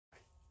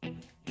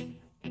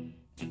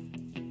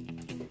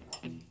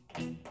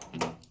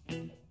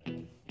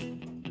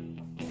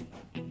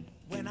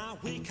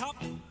wake up,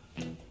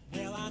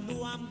 well, I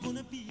know I'm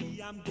gonna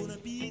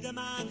be the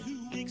man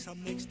who wakes up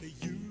next to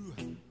you.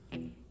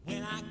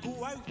 When I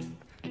go out,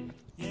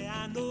 yeah,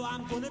 I know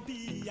I'm gonna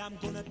be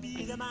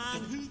the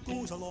man who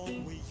goes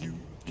along with you.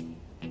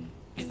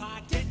 If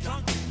I get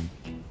drunk,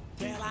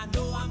 well, I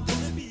know I'm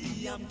gonna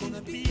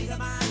be the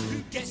man who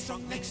gets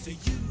drunk next to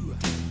you.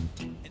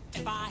 And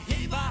if I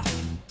haver,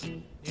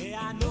 yeah,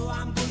 I know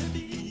I'm gonna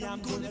be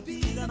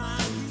the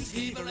man who's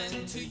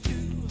havering to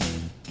you.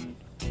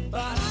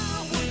 But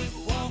I would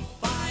walk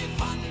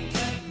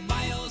 500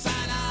 miles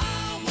and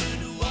I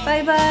would walk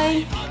Bye bye. バ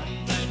イ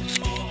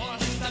 500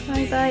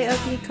 more. バイ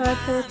ugly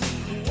carpet.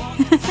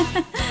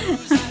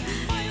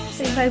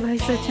 Say bye bye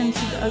Sachin to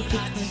the ugly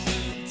carpet.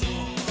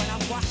 When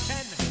I'm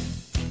working,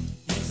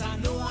 yes, I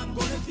know I'm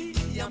gonna be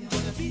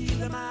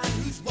the man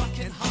who's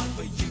working hard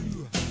for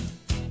you.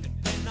 And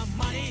when the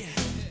money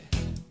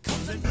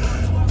comes in for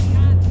the work,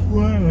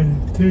 Why are you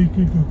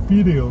taking a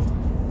video?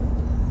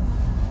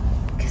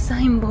 Cause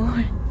I'm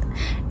bored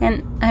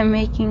and I'm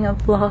making a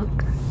vlog.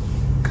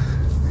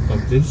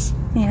 Of this?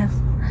 Yes.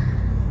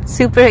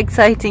 Super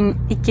exciting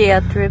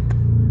Ikea trip.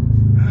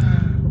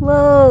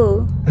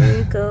 Whoa!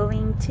 We're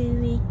going to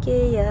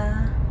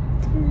Ikea.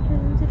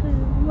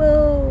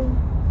 Whoa!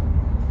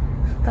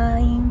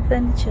 Buying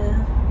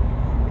furniture.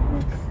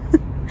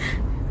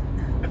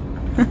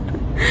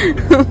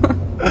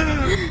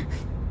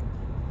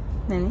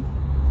 Nani?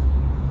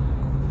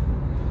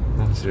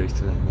 面白い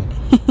人だね。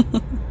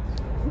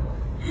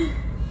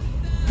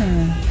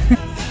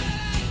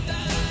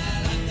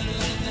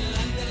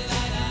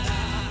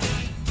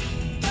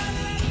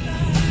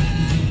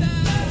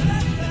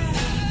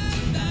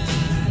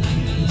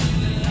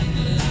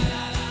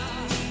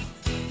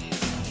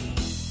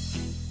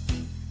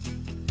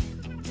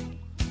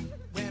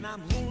when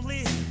I'm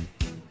lonely,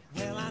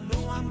 well, I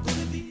know I'm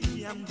gonna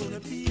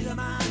be the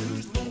man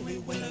who's lonely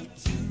without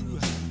you.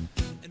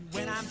 And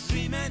when I'm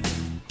dreaming,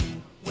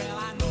 well,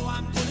 I know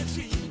I'm gonna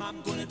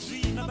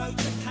dream about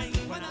the time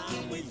when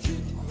I'm with you.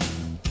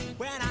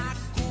 When I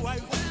go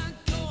out,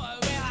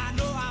 well, I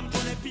know I'm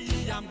gonna be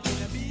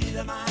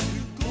the man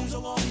who goes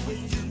along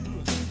with you.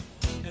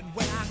 And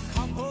when I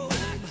come home,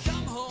 yes,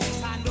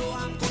 I know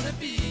I'm gonna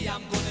be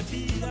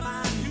the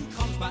man who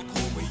comes back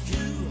home with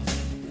you.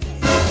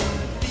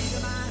 Be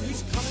the man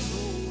who's coming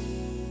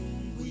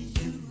home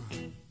with you.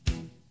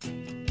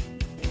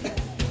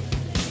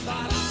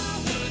 But I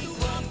would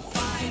walk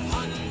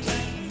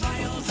 500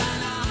 miles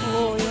and I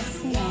Oh, yes.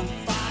 would walk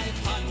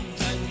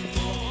 500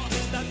 more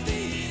just to be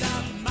the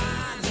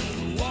man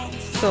who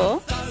walks So?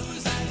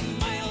 1,000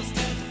 miles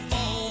to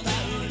fall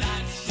down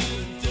at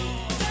your door.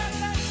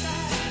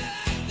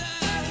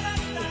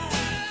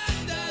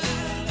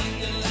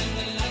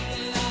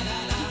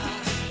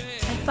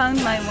 I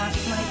found my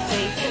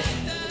place.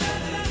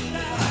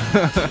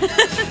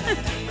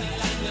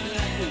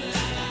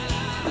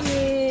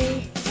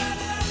 Yay.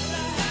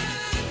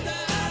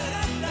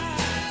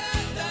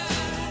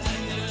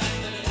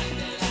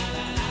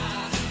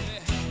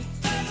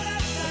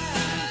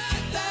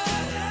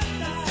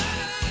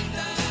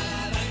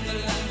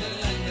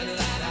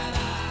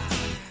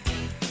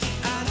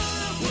 And I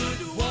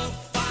would walk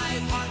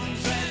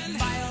 500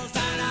 miles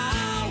and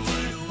I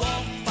would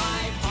walk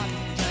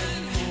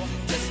 500 more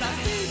just to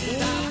be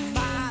the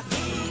man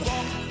who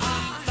walked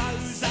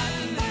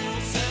 1,000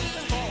 miles and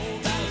fall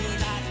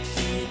down at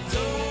your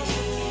door.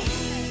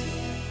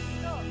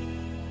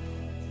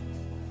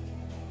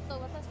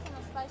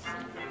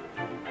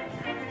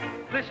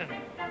 Listen.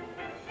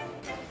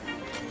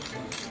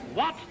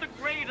 What's the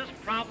greatest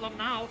problem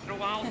now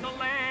throughout the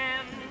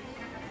land?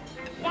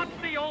 What's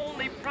the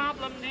only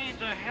problem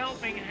needs a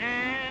helping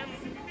hand?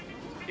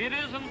 It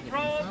isn't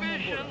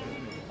prohibition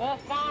or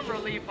farm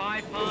relief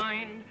I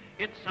find.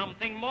 It's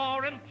something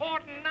more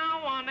important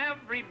now on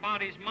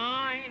everybody's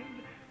mind.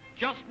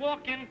 Just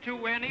walk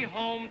into any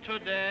home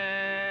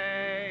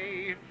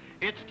today.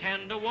 It's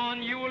 10 to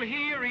 1 you'll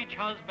hear each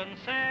husband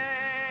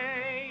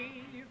say,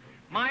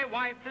 my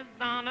wife is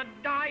on a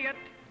diet,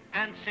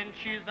 and since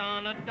she's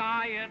on a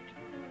diet,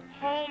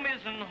 home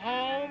isn't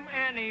home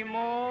anymore.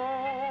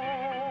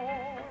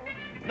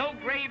 No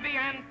gravy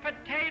and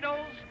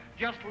potatoes,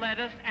 just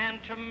lettuce and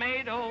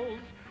tomatoes.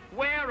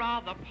 Where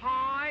are the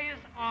pies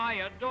I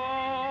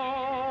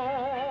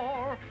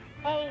adore?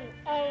 Oh,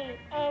 oh,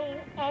 oh,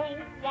 oh,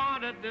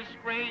 what a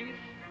disgrace.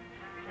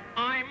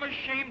 I'm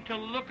ashamed to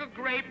look a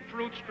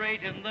grapefruit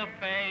straight in the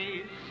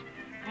face.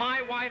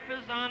 My wife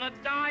is on a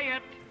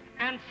diet,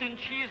 and since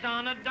she's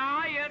on a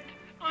diet,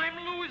 I'm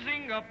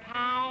losing a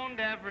pound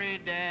every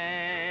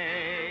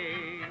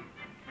day.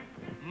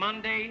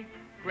 Monday,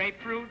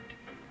 grapefruit,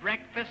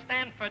 breakfast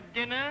and for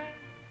dinner,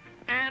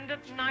 and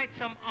at night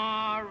some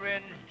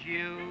orange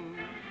juice.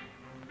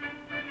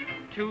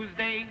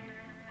 Tuesday,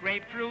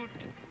 grapefruit,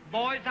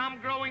 boys, I'm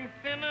growing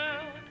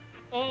thinner,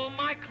 all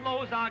my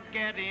clothes are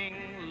getting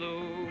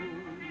loose.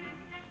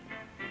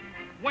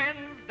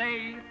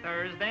 Wednesday,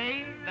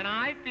 Thursday, then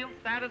I feel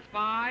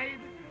satisfied,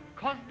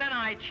 'cause then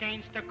I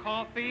change to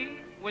coffee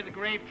with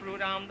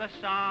grapefruit on the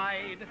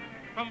side.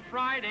 From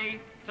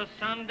Friday to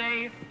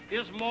Sunday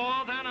is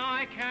more than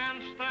I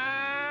can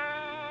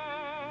stand.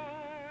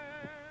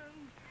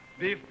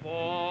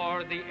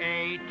 Before the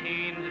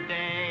 18th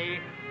day,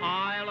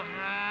 I'll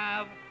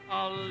have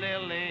a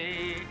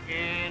lily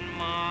in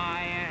my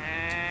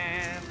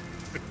hand.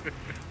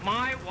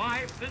 My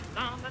wife is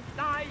on a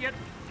diet.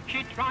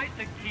 She tries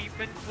to keep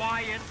it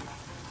quiet.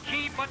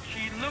 But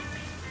she looks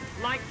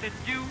like the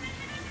juice.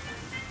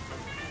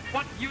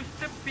 What used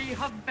to be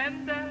her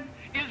fender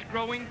is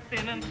growing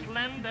thin and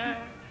slender.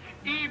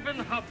 Even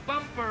her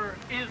bumper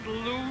is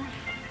loose.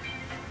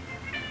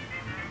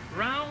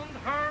 Round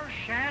her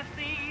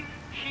chassis,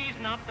 she's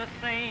not the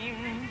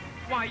same.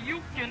 Why,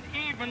 you can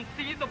even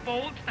see the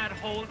bolts that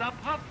hold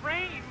up her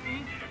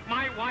frame.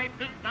 My wife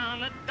is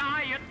on a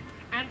diet,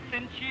 and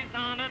since she's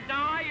on a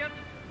diet,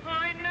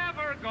 I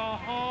never go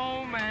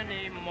home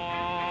anymore.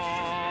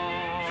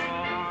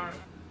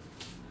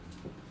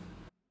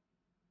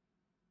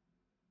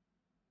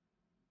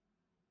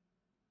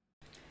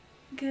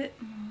 Good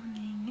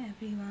morning,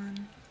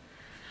 everyone.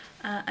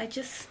 I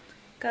just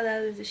got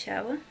out of the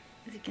shower,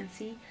 as you can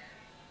see.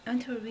 I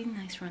went for a really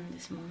nice run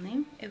this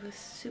morning. It was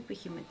super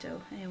humid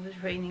though, and it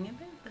was raining a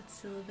bit, but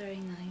still very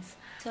nice.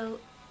 So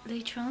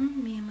later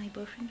on, me and my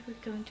boyfriend were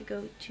going to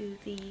go to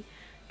the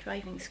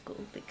driving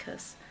school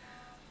because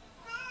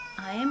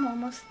I am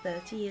almost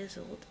 30 years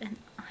old and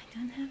I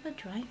don't have a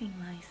driving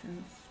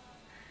license.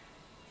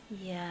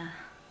 Yeah,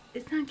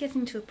 it's not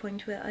getting to a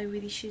point where I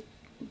really should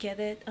get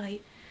it.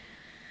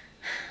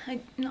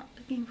 I'm not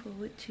looking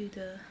forward to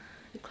the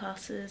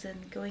classes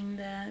and going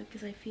there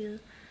because I feel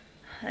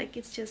like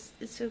it's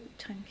so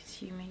time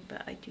consuming,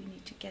 but I do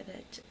need to get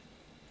it.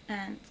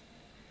 And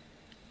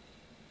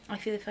I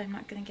feel if I'm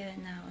not going to get it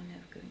now, I'm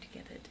never going to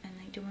get it. And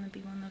I don't want to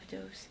be one of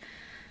those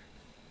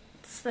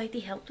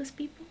slightly helpless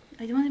people.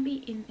 I don't want to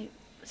be in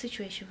a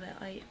situation where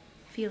I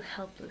feel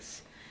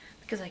helpless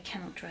because I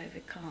cannot drive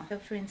a car. So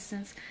for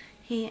instance,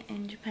 here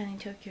in Japan, in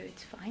Tokyo,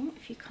 it's fine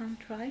if you can't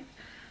drive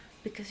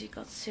because you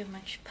got so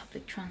much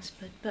public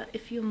transport. But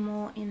if you're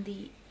more in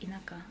the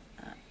inaka,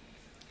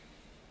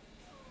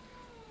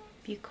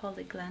 you call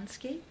it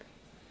landscape?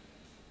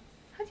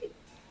 How do you...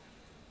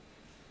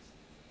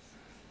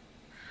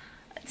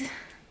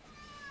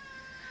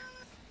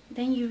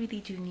 Then you really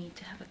do need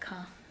to have a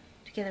car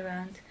to get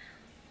around.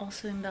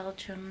 Also in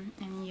Belgium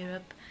and in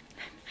Europe.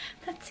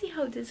 Let's see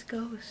how this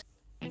goes.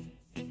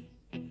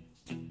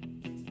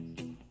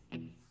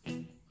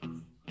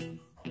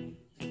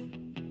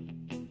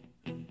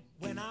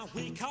 When I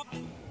wake up,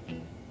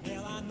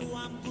 well I know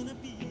I'm gonna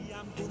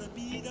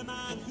be the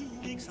man who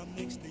wakes up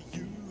next to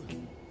you.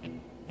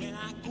 When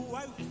I go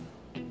out,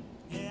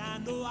 yeah I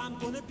know I'm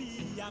gonna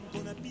be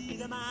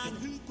the man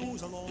who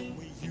goes along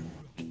with you.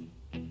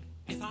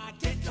 If I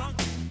get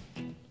drunk,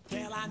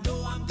 well I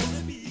know I'm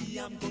gonna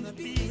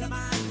be the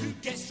man who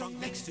gets drunk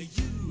next to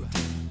you.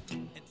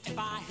 And if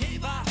I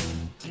haver,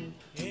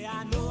 yeah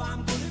I know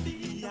I'm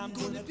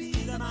gonna be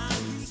the man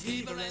who's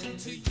havering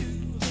to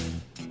you.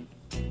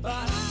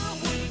 But